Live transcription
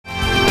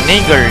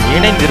நீங்கள்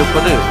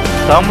இணைந்திருப்பது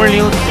Tamil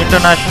news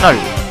international.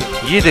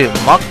 இது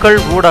மக்கள்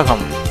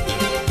ஊடகம்.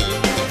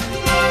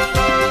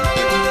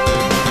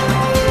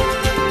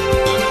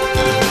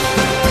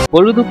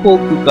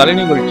 பொழுதுபோக்கு கலை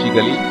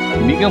நிகழ்ச்சிகளில்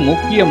மிக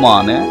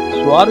முக்கியமான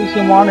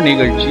சுவாரஸ்யமான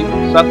நிகழ்ச்சி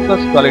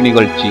சர்க்கஸ் கலை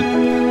நிகழ்ச்சி.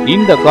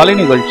 இந்த கலை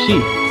நிகழ்ச்சி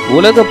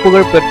உலக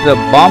புகழ்பெற்ற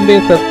பாம்பே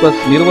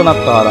சர்க்கஸ்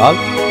நிறுவனத்தாரால்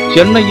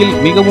சென்னையில்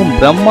மிகவும்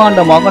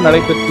பிரம்மாண்டமாக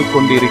நடைபெற்றுக்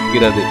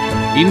கொண்டிருக்கிறது.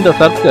 இந்த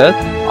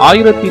சர்க்கஸ்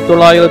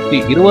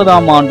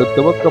 1920ஆம் ஆண்டு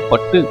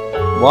துவக்கப்பட்டு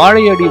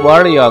வாழையடி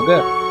வாழையாக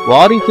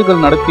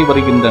வாரிசுகள் நடத்தி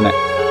வருகின்றன.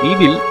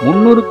 இதில்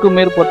 300க்கும்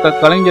மேற்பட்ட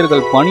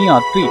கலைஞர்கள்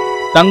பணியாற்றி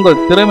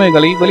தங்கள்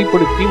திறமைகளை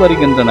வெளிப்படுத்தி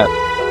வருகின்றனர்.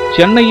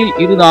 சென்னையில்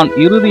இதுதான்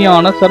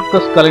இறுதியான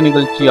சர்க்கஸ் கலை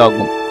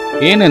நிகழ்ச்சியாகும்.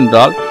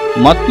 ஏனென்றால்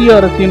மத்திய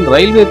அரசின்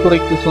ரயில்வே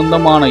துறைக்கு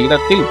சொந்தமான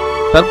இடத்தில்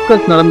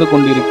சர்க்கஸ் நடந்து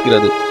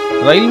கொண்டிருக்கிறது.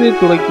 ரயில்வே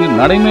துறைக்கு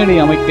நடைமேடை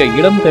அமைக்க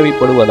இடம்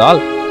தேவைப்படுவதால்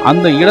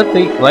அந்த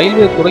இடத்தை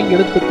ரயில்வே துறை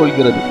எடுத்துக்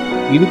கொள்கிறது.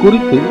 இது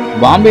குறித்து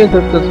பாம்பே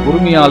சர்க்கஸ்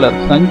உரிமையாளர்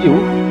சஞ்சு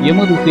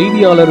எமது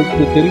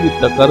செய்தியாளருக்கு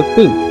தெரிவித்த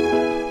கருத்து,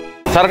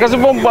 சர்க்கஸ்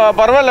இப்போ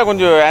பரவாயில்ல,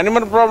 கொஞ்சம்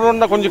அனிமல் ப்ராப்ளம்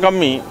தான் கொஞ்சம்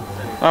கம்மி.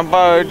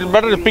 It is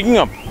better picking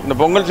up. இந்த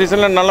பொங்கல்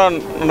சீசனில் நல்லா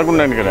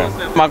நடக்கும்னு நினைக்கிறேன்.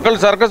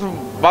 மக்கள் சர்க்கஸ்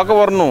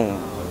பார்க்க வரணும்.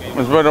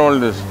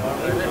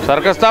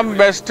 சர்க்கஸ் தான்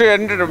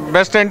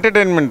பெஸ்ட்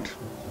என்டர்டெயின்மெண்ட்.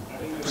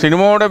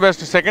 சினிமாவோட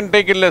பெஸ்ட் செகண்ட்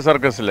டேக் இல்லை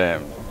சர்க்கஸில்.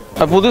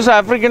 புதுசாக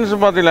ஆஃப்ரிக்கன்ஸ்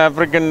பார்த்தீங்களா,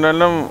 ஆஃப்ரிக்கன்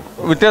எல்லாம்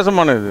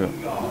வித்தியாசமான இது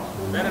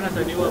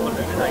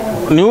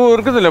நியூ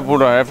இருக்குது இல்லை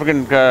பூரா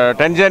ஆஃப்ரிக்கன்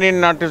டென்ஜானியன்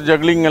ஆர்டிஸ்ட்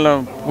ஜக்லிங்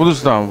எல்லாம்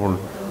புதுசு தான்.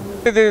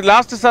 இது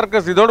லாஸ்ட்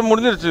சர்க்கஸ், இதோடு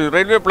முடிஞ்சிருச்சு.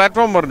 ரயில்வே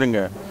பிளாட்ஃபார்ம் வருதுங்க,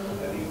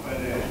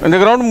 இந்த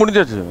கிரவுண்ட்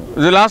முடிஞ்சிருச்சு.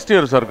 இது last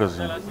year circus,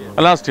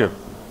 last year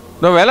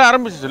இந்த வேலை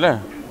ஆரம்பிச்சிச்சுல,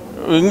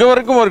 இங்கே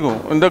வரைக்கும் இருக்கும்.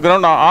 இந்த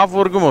கிரவுண்ட் ஆஃப்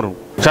வரைக்கும் வரும்.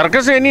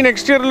 சர்க்கஸ் இனி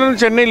நெக்ஸ்ட்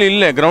இயர்லேருந்து சென்னையில்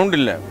இல்லை, கிரவுண்ட்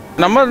இல்லை.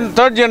 நம்ம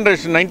தேர்ட்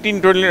ஜென்ரேஷன்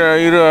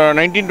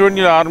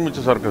 1920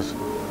 ஆரம்பிச்ச சர்க்கஸ்.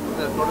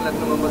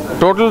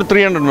 டோட்டல்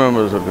 300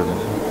 மெம்பர்ஸ் இருக்குது.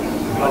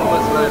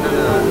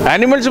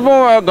 அனிமல்ஸ் இப்போ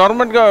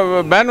கவர்மெண்ட்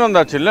பேன்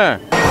வந்தாச்சு இல்லை.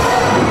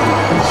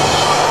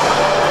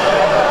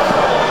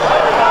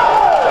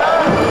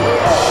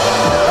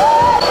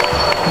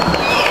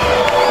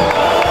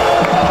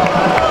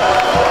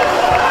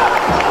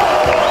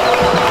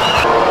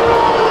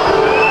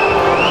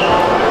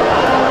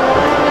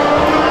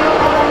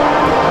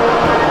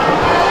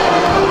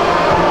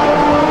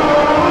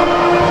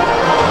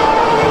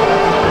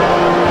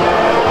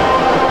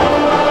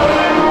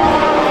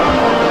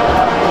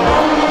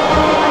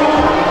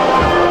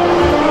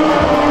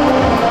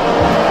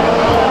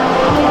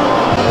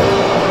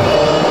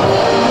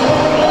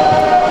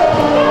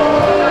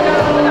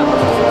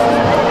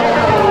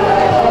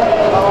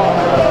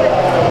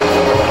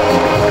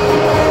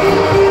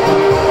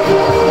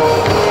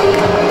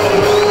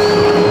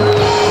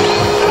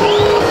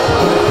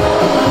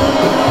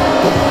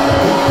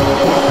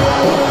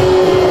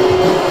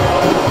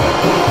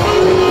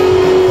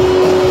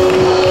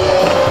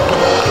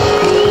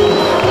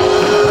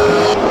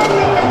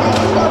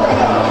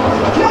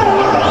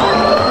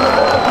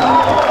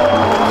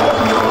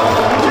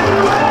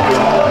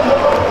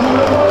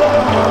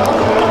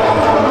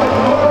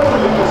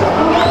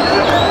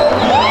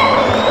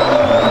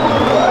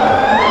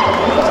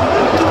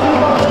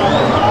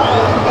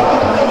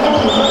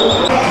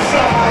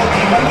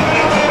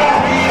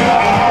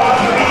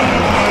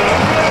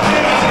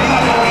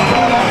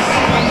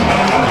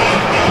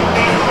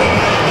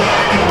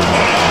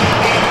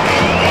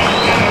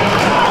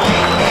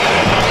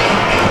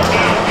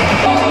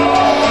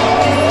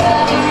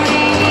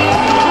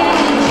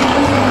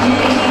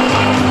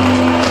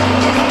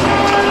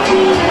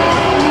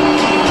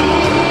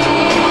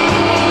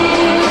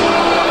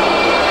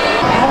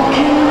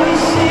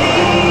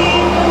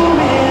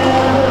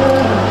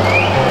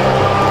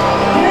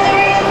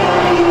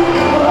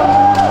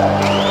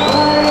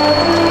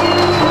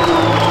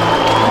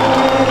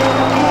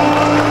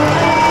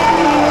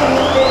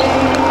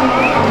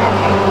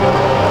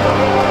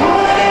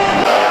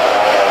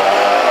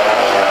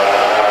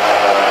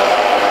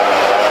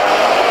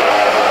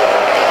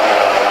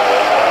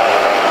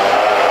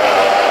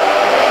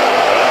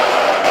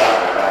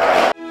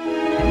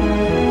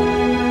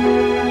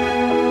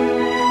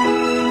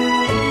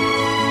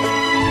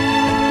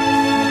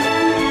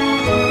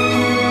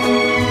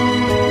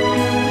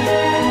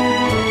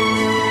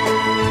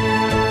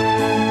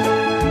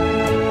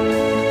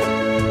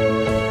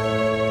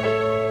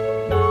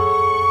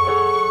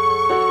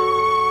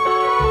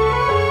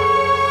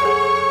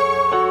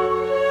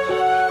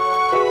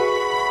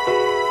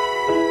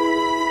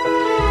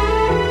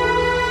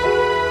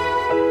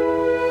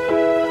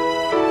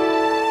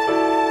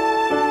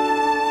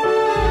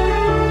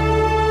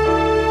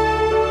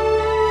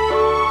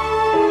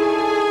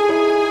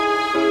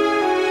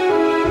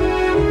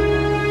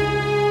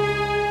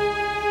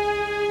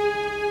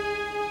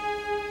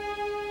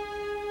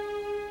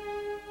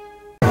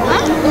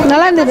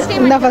 நல்லா இருந்தது.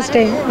 இந்த ஃபர்ஸ்ட்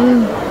டைம்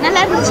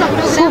நல்லா இருந்துச்சு.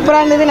 சூப்பரா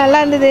இருந்தது, நல்லா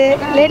இருந்தது.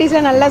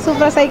 லேடிஸ்லாம் நல்லா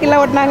சூப்பரா சைக்கிள்ல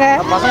ஓட்டினாங்க.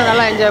 பசங்க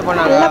நல்லா என்ஜாய்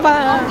பண்ணாங்க.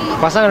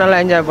 பசங்க நல்லா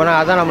என்ஜாய் பண்ணாங்க,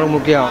 அதான் நம்மளுக்கு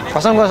முக்கியம்.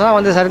 பசங்க கோசம்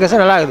வந்து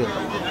சர்க்கஸ் நல்லா இருக்குது.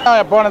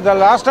 போன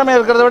லாஸ்ட் டைம்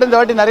இருக்கிறத விட இந்த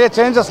வாட்டி நிறைய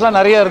சேஞ்சஸ்லாம்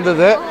நிறைய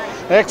இருந்தது.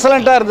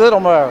 எக்ஸலண்ட்டாக இருந்தது.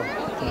 ரொம்ப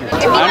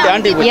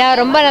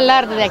ரொம்ப நல்லா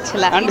இருந்தது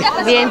ஆக்சுவலாக.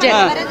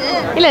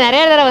 இல்லை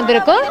நிறைய தடவை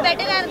வந்திருக்கும்.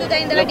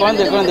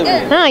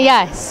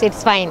 S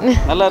it's fine.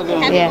 நல்லா இருக்கு.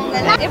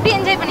 எப்படி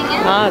என்ஜாய் பண்ணீங்க?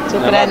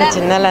 சூப்பராக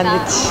இருந்துச்சு. நல்லா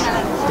இருந்துச்சு.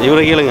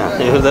 இவரை கேளுங்க,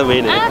 இவர் தான்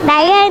மெயின்.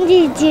 நல்லா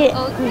இருந்துச்சு.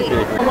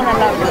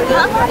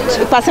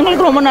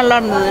 பசங்களுக்கு ரொம்ப நல்லா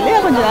இருந்தது இல்லையா?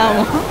 கொஞ்சம்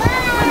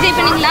என்ஜாய்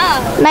பண்ணீங்களா?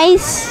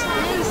 நைஸ்.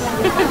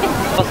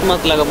 बहुत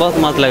मस्त लगा,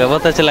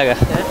 बहुत अच्छा लगा.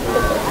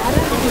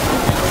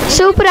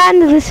 சூப்பரா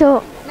இருந்தது ஷோ.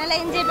 நல்லா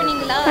என்ஜாய்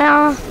பண்ணீங்களா?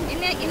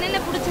 என்னென்ன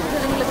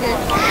பிடிச்சிருந்தது உங்களுக்கு?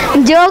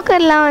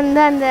 ஜோக்கர்லாம்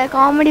வந்து அந்த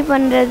காமெடி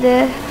பண்ணுறது.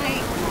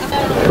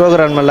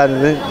 ப்ரோக்ராம் நல்லா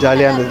இருந்தது,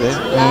 ஜாலியாக இருந்தது.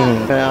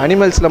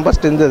 அனிமல்ஸ்லாம்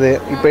ஃபஸ்ட் இருந்தது,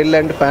 இப்போ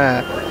இல்லைன்ட்டு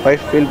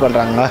ஒய்ஃப் ஃபீல்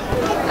பண்ணுறாங்களா?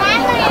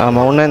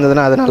 ஆமாம், ஒன்றும்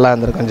இருந்ததுன்னா அது நல்லா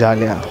இருந்திருக்கும்,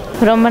 ஜாலியாக.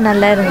 ரொம்ப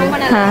நல்லா இருந்தது.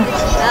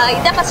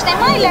 இதான் ஃபர்ஸ்ட்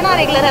டைமா இல்லனா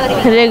ரெகுலரா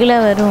வருவீங்க?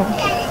 ரெகுலர் வரும்.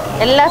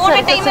 எல்லா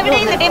டைமை விட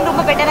இந்த டைம்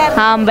ரொம்ப பெட்டரா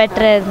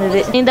பெட்டராக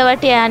இருந்தது. இந்த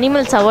வாட்டி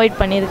அனிமல்ஸ் அவாய்ட்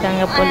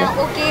பண்ணியிருக்காங்க போல.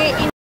 ஓகே.